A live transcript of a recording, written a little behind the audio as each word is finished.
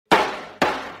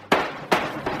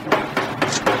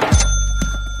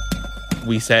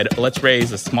we said, let's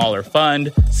raise a smaller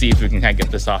fund, see if we can kind of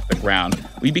get this off the ground.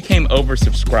 We became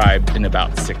oversubscribed in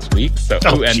about 6 weeks, so it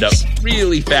ended up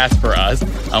really fast for us.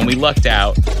 We lucked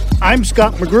out. I'm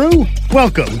Scott McGrew.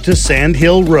 Welcome to Sand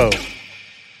Hill Road.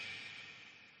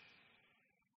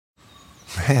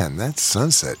 Man, that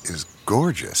sunset is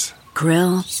gorgeous.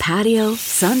 Grill, patio,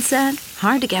 sunset.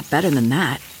 Hard to get better than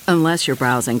that. Unless you're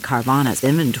browsing Carvana's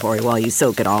inventory while you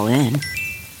soak it all in.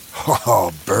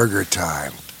 Oh, burger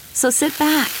time. So sit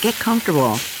back, get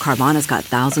comfortable. Carvana's got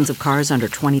thousands of cars under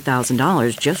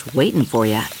 $20,000 just waiting for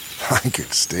you. I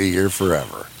could stay here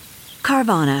forever.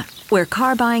 Carvana, where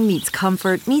car buying meets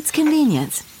comfort meets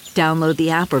convenience. Download the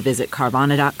app or visit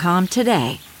Carvana.com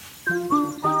today.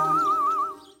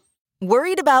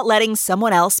 Worried about letting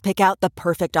someone else pick out the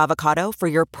perfect avocado for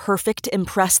your perfect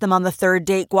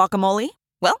impress-them-on-the-third-date guacamole?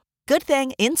 Well, good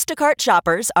thing Instacart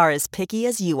shoppers are as picky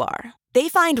as you are. They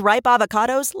find ripe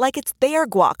avocados like it's their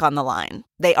guac on the line.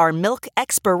 They are milk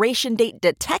expiration date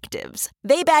detectives.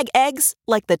 They bag eggs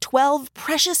like the 12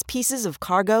 precious pieces of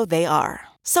cargo they are.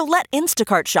 So let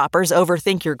Instacart shoppers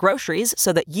overthink your groceries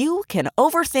so that you can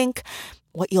overthink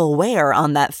what you'll wear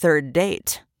on that third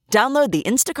date. Download the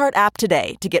Instacart app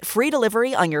today to get free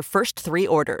delivery on your first 3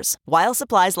 orders, while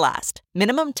supplies last.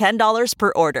 Minimum $10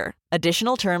 per order.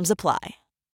 Additional terms apply.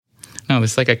 No,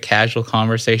 it's like a casual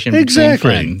conversation between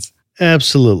friends.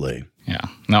 Absolutely. Yeah.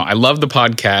 No, I love the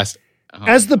podcast.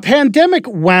 As the pandemic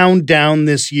wound down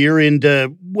this year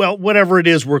into, well, whatever it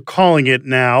is we're calling it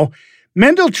now,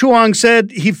 Mendel Chuang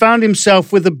said he found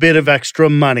himself with a bit of extra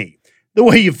money. The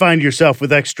way you find yourself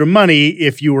with extra money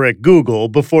if you were at Google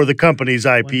before the company's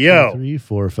IPO. 1, 2, 3,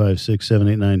 4, 5, 6, 7,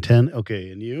 8, 9, 10.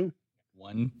 Okay, and you?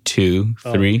 1, 2,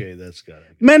 3. Okay, that's got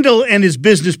it. Mendel and his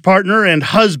business partner and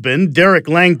husband, Derek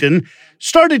Langton,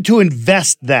 started to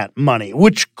invest that money,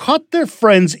 which caught their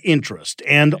friends' interest.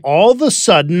 And all of a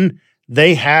sudden,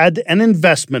 they had an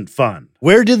investment fund.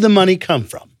 Where did the money come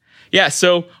from? Yeah,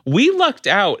 so we lucked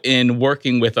out in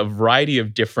working with a variety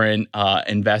of different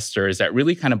investors that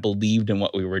really kind of believed in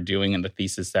what we were doing and the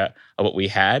thesis of what we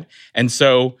had. And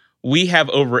so we have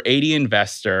over 80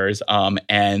 investors,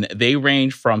 and they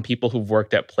range from people who've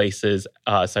worked at places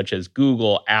such as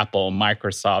Google, Apple,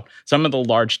 Microsoft, some of the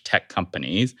large tech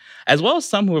companies, as well as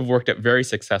some who have worked at very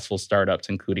successful startups,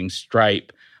 including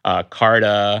Stripe,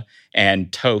 Carta,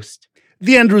 and Toast.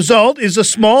 The end result is a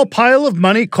small pile of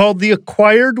money called the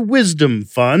Acquired Wisdom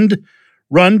Fund,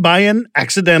 run by an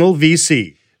accidental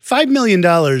VC. $5 million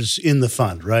in the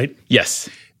fund, right? Yes.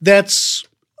 That's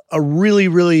a really,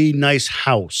 really nice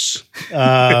house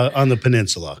on the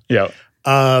peninsula. Yeah.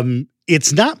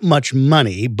 It's not much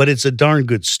money, but it's a darn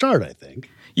good start, I think.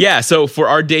 Yeah, so for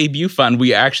our debut fund,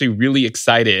 we are actually really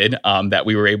excited that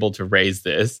we were able to raise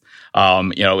this.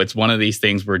 It's one of these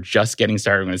things we're just getting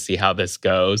started. We're going to see how this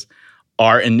goes.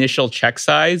 Our initial check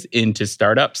size into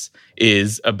startups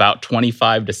is about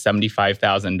 $25,000 to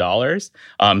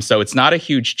 $75,000. So it's not a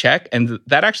huge check, and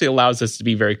that actually allows us to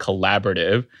be very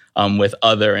collaborative with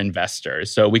other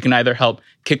investors. So we can either help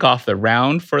kick off the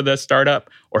round for the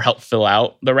startup or help fill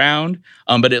out the round.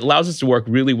 But it allows us to work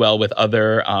really well with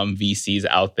other VCs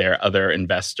out there, other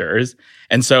investors.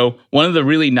 And so one of the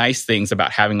really nice things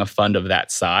about having a fund of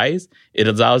that size, it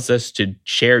allows us to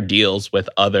share deals with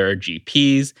other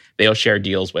GPs. They'll share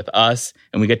deals with us,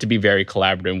 and we get to be very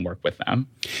collaborative and work with them.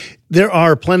 There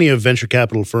are plenty of venture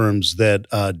capital firms that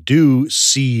do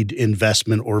seed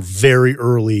investment or very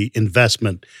early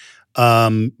investment,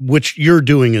 which you're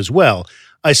doing as well.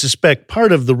 I suspect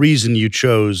part of the reason you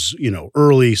chose,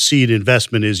 early seed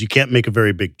investment is you can't make a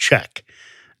very big check.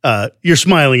 You're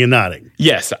smiling and nodding.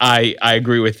 Yes, I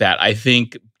agree with that. I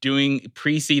think doing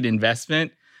pre-seed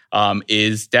investment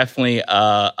is definitely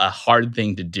a hard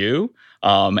thing to do.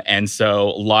 And so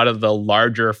a lot of the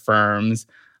larger firms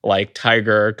like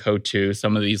Tiger, Coatue,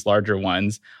 some of these larger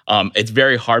ones, it's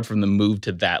very hard for them to move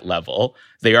to that level.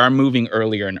 They are moving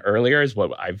earlier and earlier is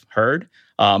what I've heard.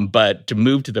 But to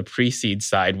move to the pre-seed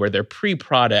side where they're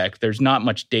pre-product, there's not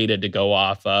much data to go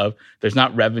off of. There's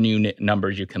not revenue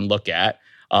numbers you can look at.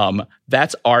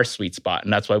 That's our sweet spot,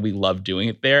 and that's why we love doing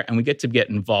it there, and we get to get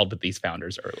involved with these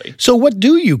founders early. So what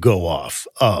do you go off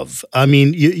of? I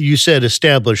mean, you said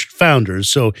established founders,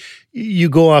 so you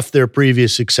go off their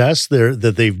previous success,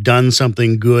 that they've done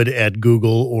something good at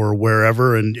Google or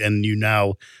wherever, and you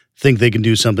now think they can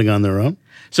do something on their own?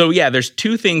 So yeah, there's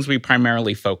two things we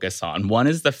primarily focus on. One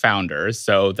is the founders,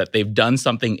 so that they've done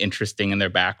something interesting in their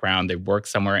background, they've worked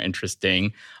somewhere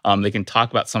interesting, they can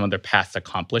talk about some of their past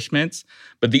accomplishments.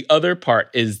 But the other part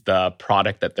is the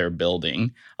product that they're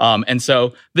building. And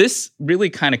so this really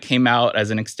kind of came out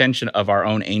as an extension of our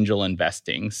own angel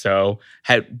investing. So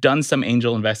had done some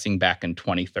angel investing back in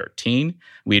 2013.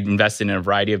 We had invested in a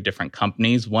variety of different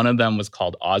companies. One of them was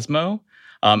called Osmo.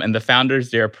 And the founders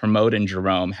there, Pramod and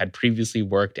Jerome, had previously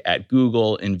worked at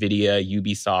Google, NVIDIA,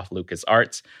 Ubisoft,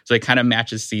 LucasArts. So it kind of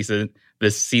matches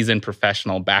this seasoned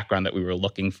professional background that we were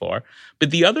looking for. But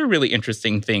the other really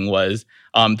interesting thing was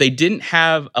they didn't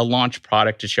have a launch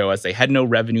product to show us. They had no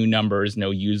revenue numbers, no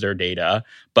user data.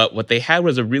 But what they had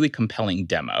was a really compelling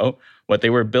demo. What they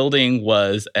were building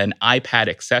was an iPad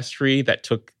accessory that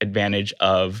took advantage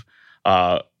of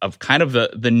kind of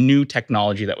the new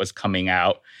technology that was coming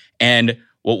out. And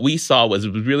what we saw was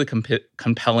really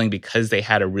compelling because they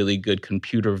had a really good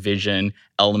computer vision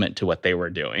element to what they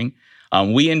were doing.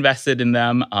 We invested in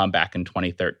them back in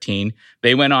 2013.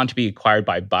 They went on to be acquired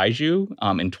by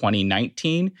Byju in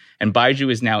 2019, and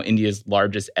Byju is now India's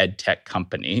largest ed tech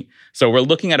company. So we're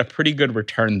looking at a pretty good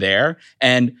return there.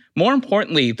 And more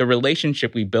importantly, the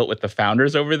relationship we built with the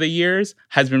founders over the years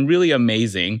has been really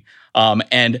amazing.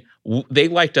 And they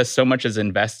liked us so much as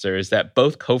investors that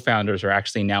both co-founders are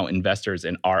actually now investors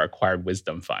in our Acquired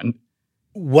Wisdom Fund.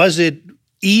 Was it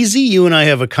easy? You and I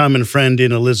have a common friend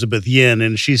in Elizabeth Yin,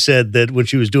 and she said that when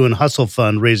she was doing Hustle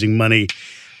Fund raising money,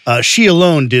 she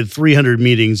alone did 300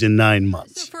 meetings in 9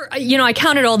 months. So I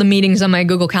counted all the meetings on my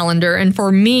Google Calendar, and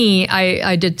for me,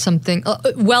 I did something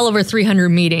well over 300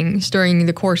 meetings during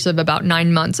the course of about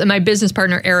 9 months, and my business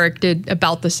partner, Eric, did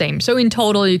about the same. So in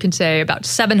total, you can say about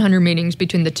 700 meetings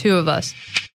between the two of us.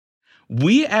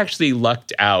 We actually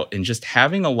lucked out in just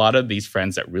having a lot of these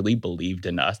friends that really believed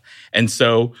in us. And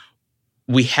so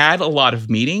we had a lot of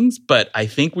meetings, but I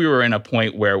think we were in a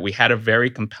point where we had a very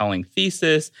compelling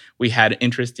thesis. We had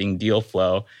interesting deal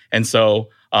flow. And so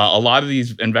a lot of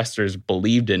these investors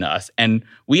believed in us. And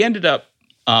we ended up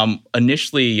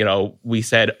initially, we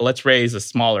said, let's raise a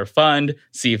smaller fund,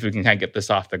 see if we can kind of get this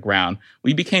off the ground.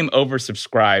 We became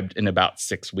oversubscribed in about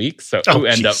 6 weeks. So it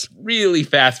ended up really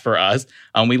fast for us.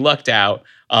 We lucked out.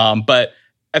 But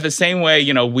at the same way,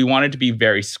 we wanted to be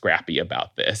very scrappy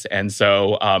about this. And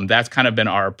so that's kind of been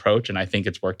our approach, and I think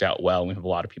it's worked out well. We have a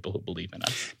lot of people who believe in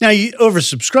us. Now, you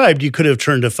oversubscribed. You could have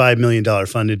turned a $5 million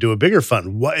fund into a bigger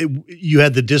fund. Why, you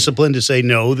had the discipline to say,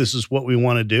 no, this is what we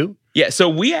want to do? Yeah, so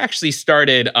we actually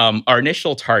started, our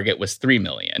initial target was $3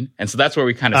 million. And so that's where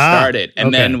we kind of started.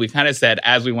 And then we kind of said,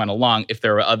 as we went along, if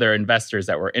there were other investors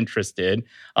that were interested,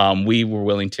 we were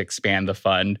willing to expand the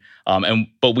fund.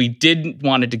 But we didn't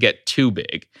want it to get too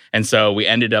big. And so we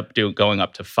ended up going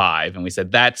up to 5. And we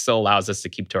said that still allows us to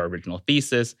keep to our original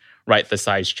thesis, write the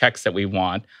size checks that we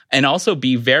want, and also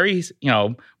be very,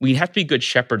 we have to be good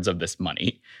shepherds of this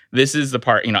money. This is the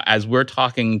part, as we're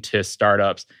talking to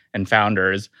startups and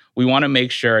founders, we want to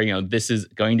make sure, this is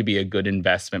going to be a good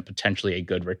investment, potentially a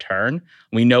good return.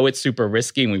 We know it's super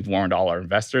risky, and we've warned all our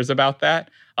investors about that.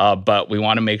 But we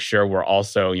want to make sure we're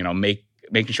also,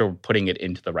 making sure we're putting it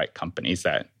into the right companies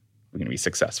that we're going to be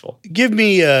successful. Give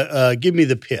me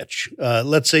the pitch.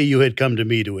 Let's say you had come to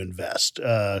me to invest.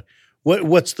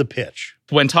 What's the pitch?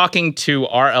 When talking to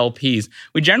our LPs,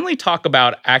 we generally talk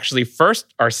about actually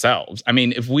first ourselves. I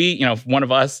mean, if one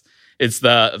of us, it's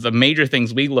the major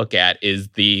things we look at is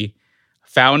the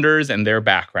founders and their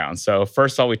background. So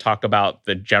first of all, we talk about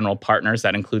the general partners.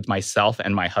 That includes myself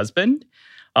and my husband.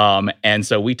 And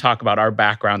so we talk about our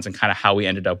backgrounds and kind of how we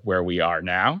ended up where we are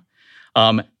now.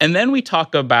 And then we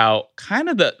talk about kind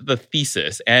of the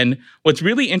thesis. And what's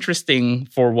really interesting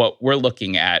for what we're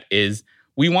looking at is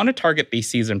we want to target these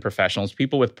seasoned professionals,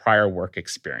 people with prior work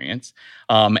experience.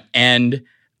 And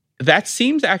that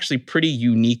seems actually pretty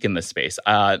unique in the space.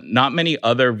 Not many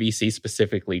other VCs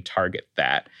specifically target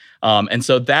that. And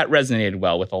so that resonated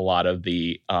well with a lot of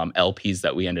the LPs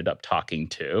that we ended up talking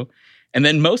to. And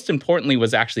then most importantly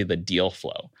was actually the deal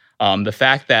flow. The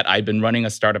fact that I've been running a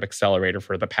startup accelerator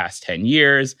for the past 10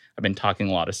 years, I've been talking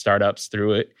a lot of startups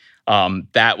through it.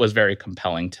 That was very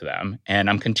compelling to them. And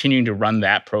I'm continuing to run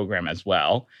that program as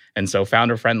well. And so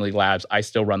Founder Friendly Labs, I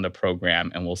still run the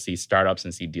program, and we'll see startups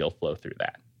and see deal flow through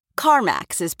that.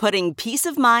 CarMax is putting peace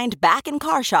of mind back in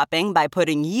car shopping by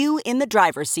putting you in the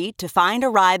driver's seat to find a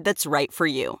ride that's right for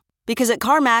you. Because at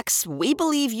CarMax, we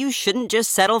believe you shouldn't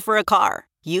just settle for a car.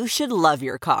 You should love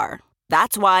your car.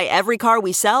 That's why every car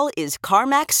we sell is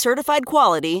CarMax certified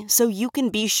quality, so you can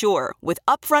be sure with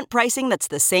upfront pricing that's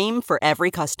the same for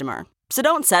every customer. So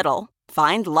don't settle.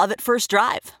 Find love at first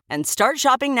drive and start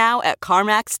shopping now at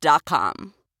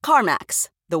CarMax.com. CarMax,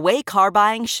 the way car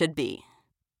buying should be.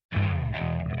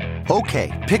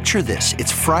 Okay, picture this.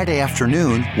 It's Friday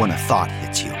afternoon when a thought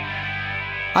hits you.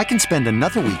 I can spend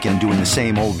another weekend doing the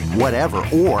same old whatever,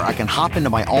 or I can hop into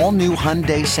my all-new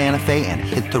Hyundai Santa Fe and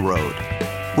hit the road.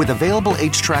 With available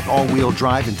H-Track all-wheel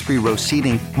drive and 3-row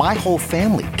seating, my whole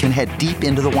family can head deep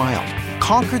into the wild.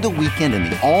 Conquer the weekend in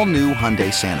the all-new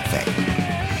Hyundai Santa Fe.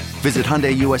 Visit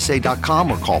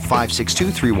HyundaiUSA.com or call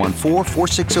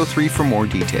 562-314-4603 for more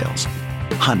details.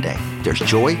 Hyundai, there's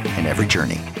joy in every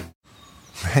journey.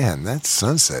 Man, that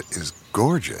sunset is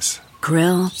gorgeous.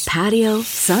 Grill, patio,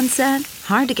 sunset.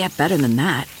 Hard to get better than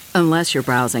that. Unless you're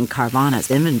browsing Carvana's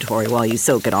inventory while you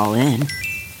soak it all in.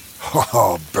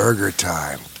 Oh, burger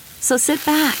time. So sit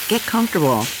back, get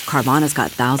comfortable. Carvana's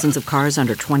got thousands of cars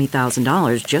under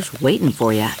 $20,000 just waiting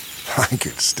for you. I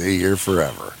could stay here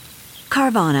forever.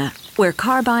 Carvana, where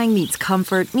car buying meets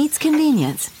comfort, meets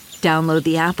convenience. Download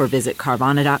the app or visit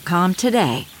Carvana.com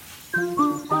today.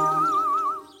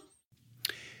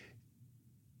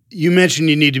 You mentioned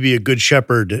you need to be a good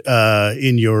shepherd of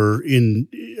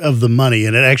the money,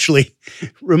 and it actually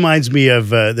reminds me of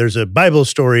there's a Bible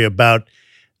story about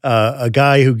a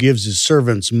guy who gives his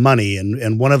servants money,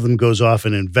 and one of them goes off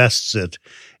and invests it,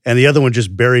 and the other one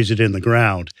just buries it in the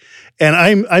ground. And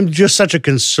I'm just such a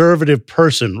conservative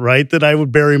person, right, that I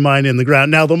would bury mine in the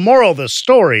ground. Now, the moral of the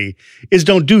story is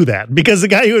don't do that, because the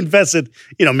guy who invests it,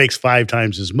 makes 5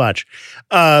 times as much.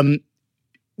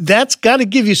 That's got to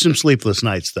give you some sleepless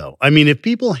nights, though. I mean, if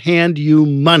people hand you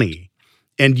money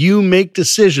and you make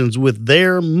decisions with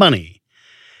their money,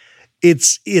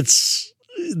 it's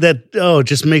that, it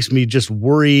just makes me just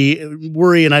worry,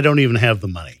 and I don't even have the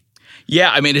money.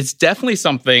 Yeah, I mean, it's definitely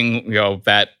something,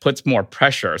 that puts more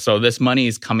pressure. So this money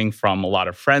is coming from a lot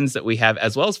of friends that we have,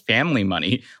 as well as family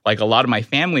money. Like a lot of my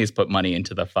family has put money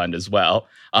into the fund as well.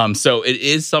 So it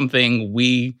is something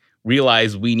we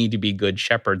realize we need to be good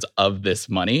shepherds of this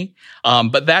money.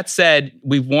 But that said,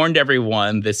 we've warned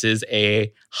everyone this is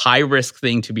a high-risk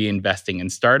thing to be investing in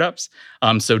startups.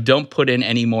 So don't put in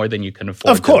any more than you can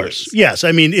afford. Of course, yes.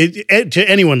 I mean, to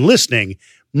anyone listening,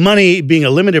 money, being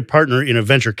a limited partner in a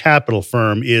venture capital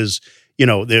firm is,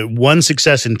 the 1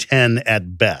 success in 10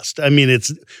 at best. I mean,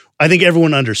 I think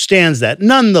everyone understands that.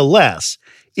 Nonetheless,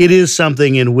 it is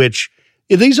something in which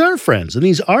these are friends and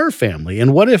these are family.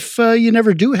 And what if you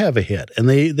never do have a hit and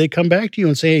they come back to you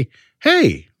and say,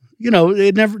 hey, you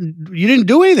didn't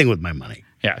do anything with my money.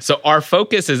 Yeah. So our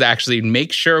focus is actually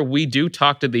make sure we do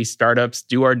talk to these startups,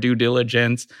 do our due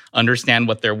diligence, understand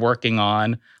what they're working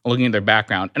on, looking at their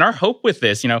background. And our hope with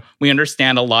this, we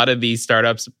understand a lot of these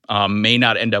startups may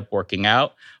not end up working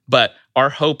out, but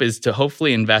our hope is to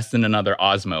hopefully invest in another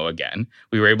Osmo again.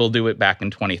 We were able to do it back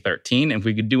in 2013. And if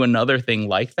we could do another thing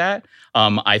like that,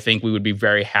 I think we would be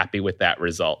very happy with that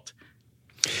result.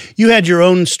 You had your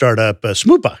own startup,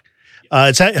 Smoopa.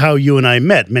 It's how you and I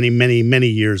met many, many, many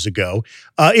years ago.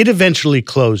 It eventually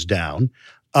closed down.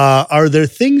 Are there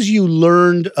things you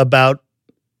learned about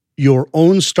your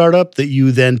own startup that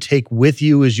you then take with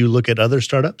you as you look at other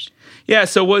startups? Yeah,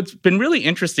 so what's been really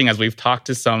interesting as we've talked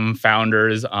to some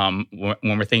founders when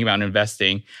we're thinking about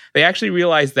investing, they actually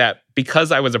realized that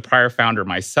because I was a prior founder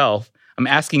myself, I'm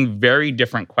asking very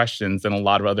different questions than a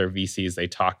lot of other VCs they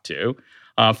talk to.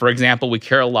 For example, we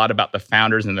care a lot about the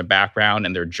founders and their background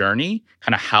and their journey,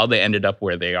 kind of how they ended up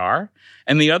where they are.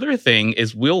 And the other thing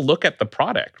is we'll look at the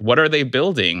product. What are they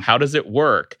building? How does it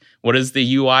work? What is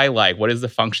the UI like? What is the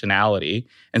functionality?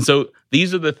 And so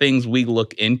these are the things we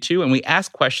look into, and we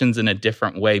ask questions in a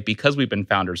different way because we've been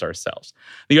founders ourselves.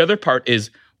 The other part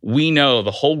is we know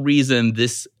the whole reason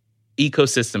this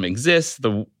ecosystem exists,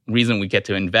 the reason we get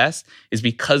to invest is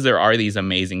because there are these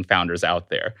amazing founders out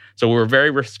there. So we're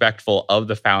very respectful of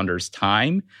the founders'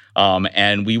 time,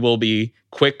 and we will be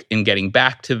quick in getting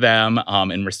back to them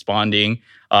and responding.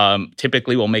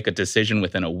 Typically, we'll make a decision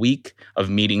within a week of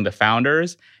meeting the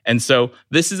founders. And so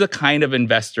this is a kind of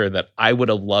investor that I would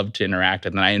have loved to interact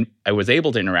with, and I was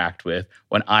able to interact with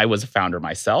when I was a founder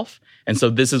myself. And so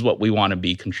this is what we want to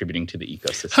be contributing to the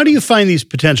ecosystem. How do you find these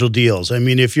potential deals? I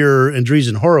mean, if you're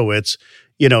Andreessen Horowitz,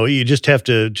 you just have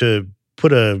to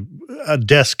put a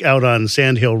desk out on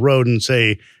Sand Hill Road and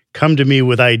say, come to me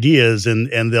with ideas,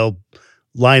 and they'll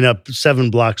line up 7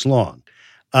 blocks long.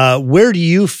 Where do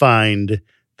you find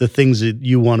the things that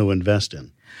you want to invest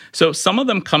in? So some of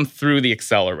them come through the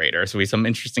accelerator. So we have some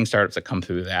interesting startups that come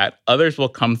through that. Others will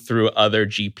come through other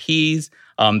GPs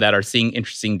that are seeing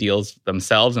interesting deals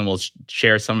themselves and will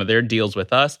share some of their deals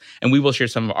with us, and we will share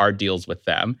some of our deals with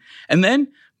them. And then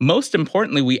most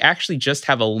importantly, we actually just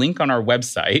have a link on our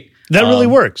website. That really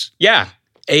works. Yeah.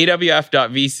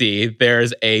 awf.vc.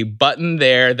 There's a button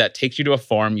there that takes you to a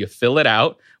form. You fill it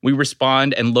out. We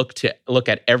respond and look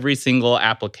at every single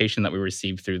application that we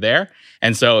receive through there.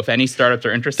 And so if any startups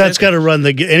are interested. That's got to run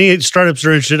any startups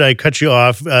are interested. I cut you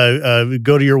off.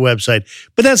 Go to your website.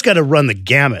 But that's got to run the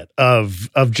gamut of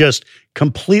just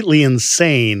completely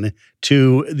insane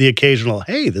to the occasional,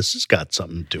 hey, this has got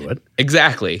something to it.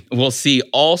 Exactly. We'll see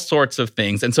all sorts of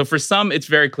things. And so for some, it's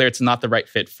very clear it's not the right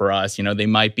fit for us. They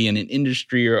might be in an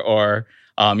industry or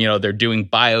they're doing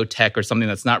biotech or something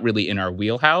that's not really in our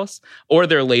wheelhouse, or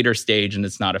they're later stage and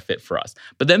it's not a fit for us.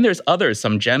 But then there's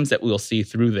some gems that we'll see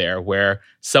through there where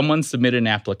someone submitted an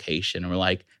application and we're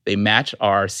like, they match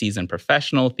our seasoned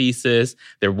professional thesis.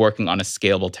 They're working on a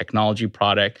scalable technology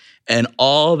product, and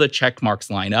all the check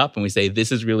marks line up. And we say,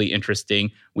 this is really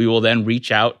interesting. We will then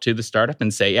reach out to the startup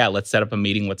and say, yeah, let's set up a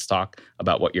meeting. Let's talk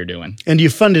about what you're doing. And you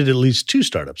funded at least 2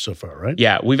 startups so far, right?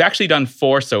 Yeah, we've actually done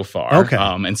 4 so far. Okay.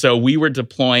 And so we were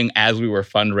deploying as we were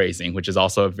fundraising, which is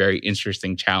also a very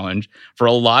interesting challenge for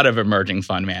a lot of emerging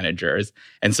fund managers.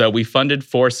 And so we funded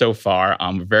 4 so far.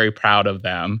 We're very proud of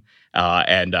them.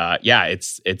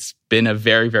 It's been a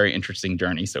very, very interesting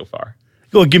journey so far.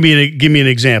 Well, give me an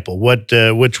example.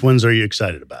 Which ones are you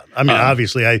excited about? I mean,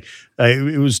 obviously, I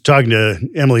was talking to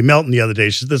Emily Melton the other day.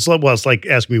 She said, it's like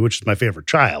asking me which is my favorite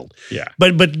child. Yeah.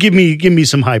 But give me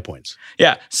some high points.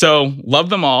 Yeah. So love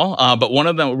them all. But one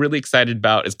of them we're really excited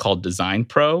about is called Design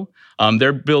Pro.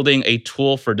 They're building a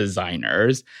tool for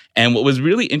designers. And what was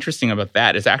really interesting about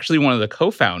that is actually one of the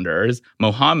co-founders,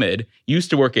 Mohammed, used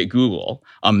to work at Google.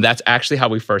 That's actually how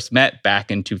we first met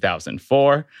back in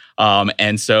 2004.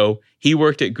 And so he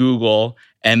worked at Google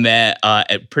and then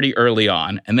pretty early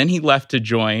on. And then he left to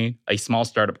join a small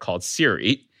startup called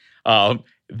Siri.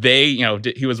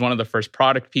 He was one of the first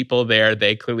product people there.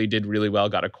 They clearly did really well,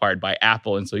 got acquired by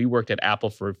Apple. And so he worked at Apple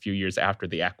for a few years after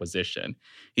the acquisition.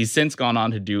 He's since gone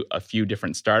on to do a few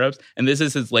different startups, and this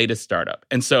is his latest startup.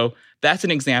 And so that's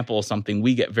an example of something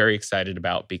we get very excited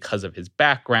about because of his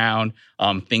background,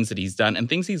 things that he's done, and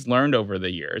things he's learned over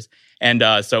the years. And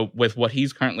so with what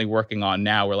he's currently working on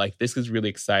now, we're like, this is really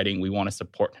exciting. We want to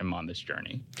support him on this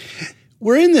journey.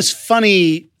 We're in this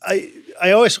funny,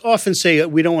 I always often say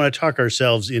we don't want to talk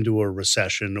ourselves into a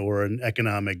recession or an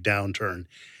economic downturn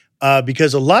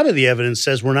because a lot of the evidence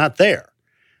says we're not there,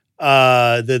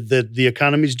 that the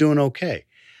economy's doing okay.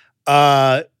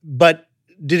 But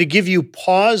did it give you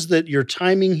pause that your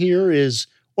timing here is,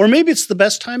 or maybe it's the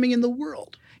best timing in the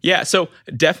world? Yeah, so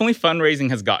definitely fundraising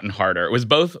has gotten harder. It was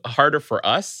both harder for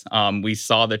us. We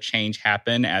saw the change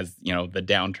happen as the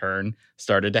downturn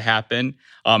started to happen.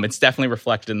 It's definitely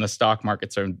reflected in the stock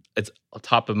market, so it's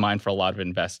top of mind for a lot of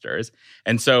investors.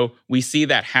 And so we see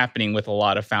that happening with a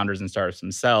lot of founders and startups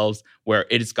themselves, where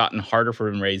it has gotten harder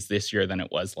for them to raise this year than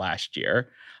it was last year.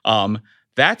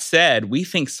 That said, we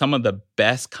think some of the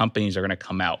best companies are going to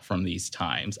come out from these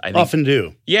times. I think, often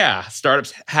do. Yeah,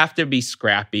 startups have to be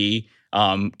scrappy.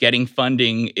 Getting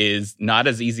funding is not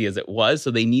as easy as it was,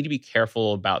 so they need to be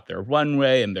careful about their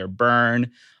runway and their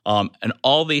burn, and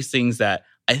all these things that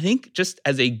I think just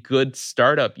as a good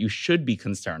startup, you should be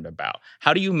concerned about.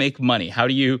 How do you make money? How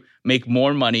do you make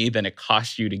more money than it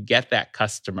costs you to get that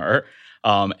customer?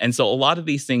 And so a lot of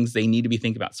these things they need to be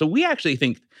thinking about. So we actually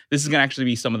think this is going to actually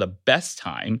be some of the best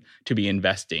time to be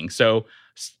investing. So,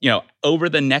 over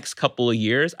the next couple of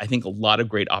years, I think a lot of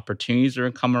great opportunities are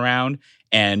going to come around.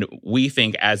 And we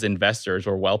think as investors,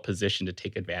 we're well positioned to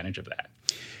take advantage of that.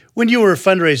 When you were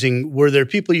fundraising, were there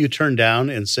people you turned down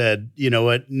and said, you know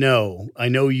what, no, I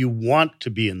know you want to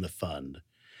be in the fund,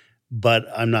 but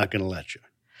I'm not going to let you?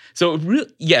 So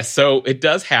yes, so it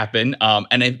does happen.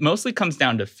 And it mostly comes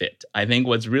down to fit. I think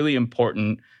what's really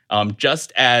important,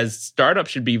 just as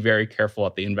startups should be very careful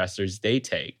at the investors they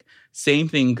take, same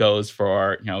thing goes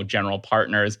for general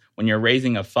partners. When you're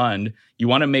raising a fund, you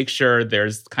want to make sure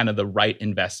there's kind of the right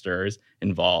investors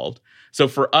involved. So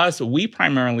for us, we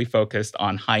primarily focused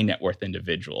on high net worth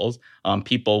individuals,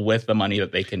 people with the money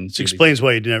that they can. This explains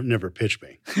why you never pitched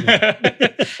me.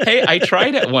 Hey, I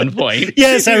tried at one point.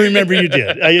 Yes, I remember you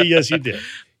did. Yes, you did.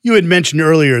 You had mentioned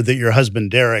earlier that your husband,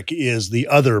 Derek, is the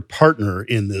other partner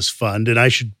in this fund. And I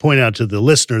should point out to the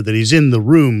listener that he's in the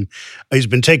room. He's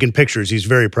been taking pictures. He's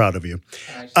very proud of you.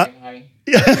 Can I say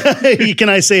hi? Can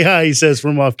I say hi? He says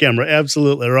from off camera.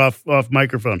 Absolutely. Or off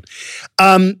microphone.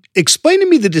 Explain to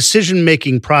me the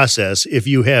decision-making process if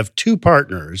you have 2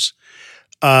 partners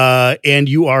and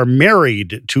you are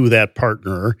married to that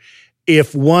partner,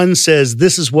 if one says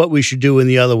this is what we should do and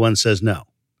the other one says no.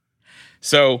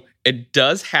 So it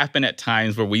does happen at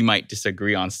times where we might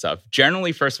disagree on stuff.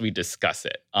 Generally, first we discuss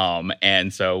it.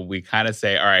 And so we kind of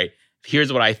say, all right,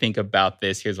 here's what I think about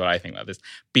this, here's what I think about this.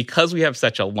 Because we have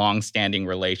such a long-standing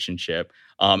relationship,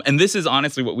 and this is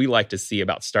honestly what we like to see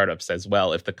about startups as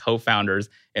well. If the co-founders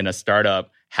in a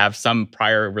startup have some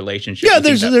prior relationship. Yeah,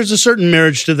 there's a certain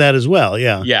marriage to that as well,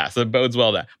 yeah. Yeah, so it bodes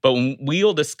well that. But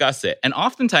we'll discuss it. And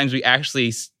oftentimes we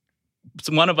actually,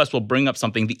 one of us will bring up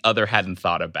something the other hadn't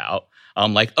thought about.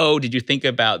 Like, oh, did you think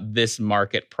about this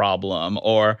market problem?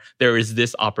 Or there is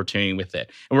this opportunity with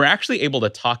it. And we're actually able to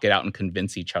talk it out and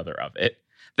convince each other of it.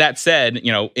 That said,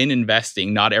 in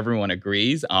investing, not everyone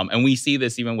agrees. And we see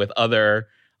this even with other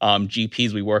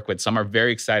GPs we work with. Some are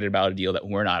very excited about a deal that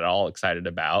we're not at all excited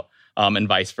about, and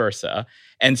vice versa.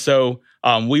 And so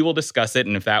we will discuss it.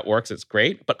 And if that works, it's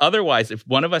great. But otherwise, if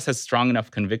one of us has strong enough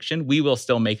conviction, we will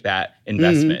still make that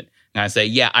investment. Mm-hmm. And I say,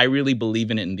 yeah, I really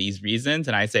believe in it in these reasons.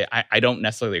 And I say, I don't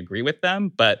necessarily agree with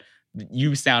them, but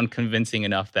you sound convincing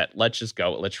enough that let's just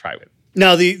go, let's try it.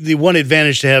 Now, the one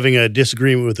advantage to having a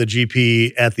disagreement with a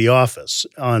GP at the office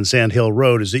on Sand Hill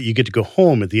Road is that you get to go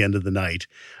home at the end of the night.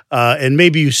 And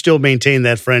maybe you still maintain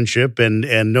that friendship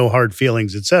and no hard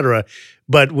feelings, et cetera.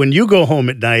 But when you go home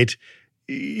at night,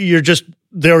 you're just,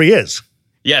 there he is.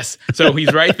 Yes. So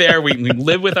he's right there. We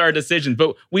live with our decisions,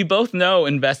 but we both know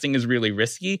investing is really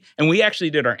risky. And we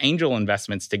actually did our angel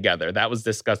investments together. That was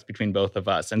discussed between both of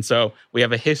us. And so we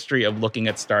have a history of looking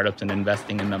at startups and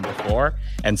investing in them before.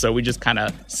 And so we just kind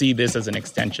of see this as an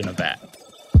extension of that.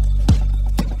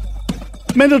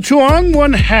 Mendel Chuang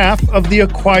won half of the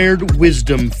Acquired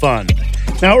Wisdom Fund.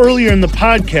 Now, earlier in the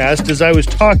podcast, as I was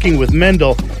talking with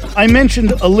Mendel, I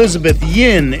mentioned Elizabeth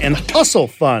Yin and Hustle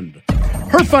Fund.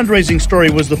 Her fundraising story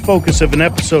was the focus of an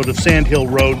episode of Sand Hill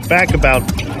Road back about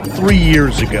 3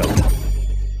 years ago.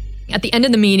 At the end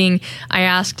of the meeting, I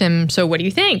asked him, so what do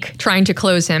you think? Trying to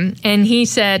close him. And he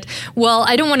said, well,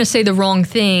 I don't want to say the wrong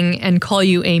thing and call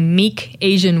you a meek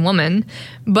Asian woman,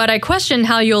 but I question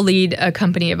how you'll lead a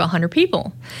company of 100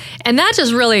 people. And that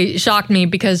just really shocked me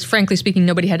because, frankly speaking,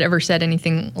 nobody had ever said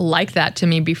anything like that to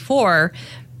me before.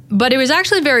 But it was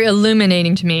actually very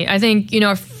illuminating to me. I think,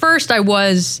 at first I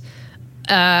was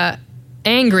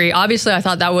angry. Obviously, I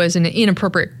thought that was an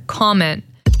inappropriate comment.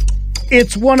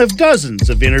 It's one of dozens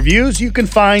of interviews you can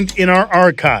find in our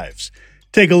archives.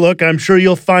 Take a look. I'm sure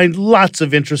you'll find lots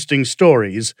of interesting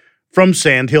stories from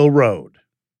Sand Hill Road.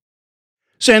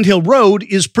 Sand Hill Road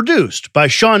is produced by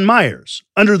Sean Myers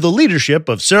under the leadership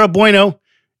of Sarah Bueno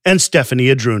and Stephanie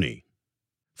Adruni.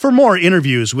 For more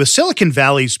interviews with Silicon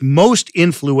Valley's most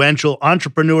influential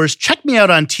entrepreneurs, check me out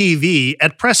on TV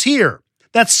at Press Here.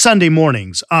 That's Sunday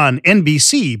mornings on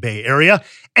NBC Bay Area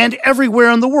and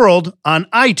everywhere in the world on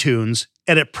iTunes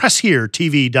and at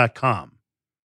PressHereTV.com.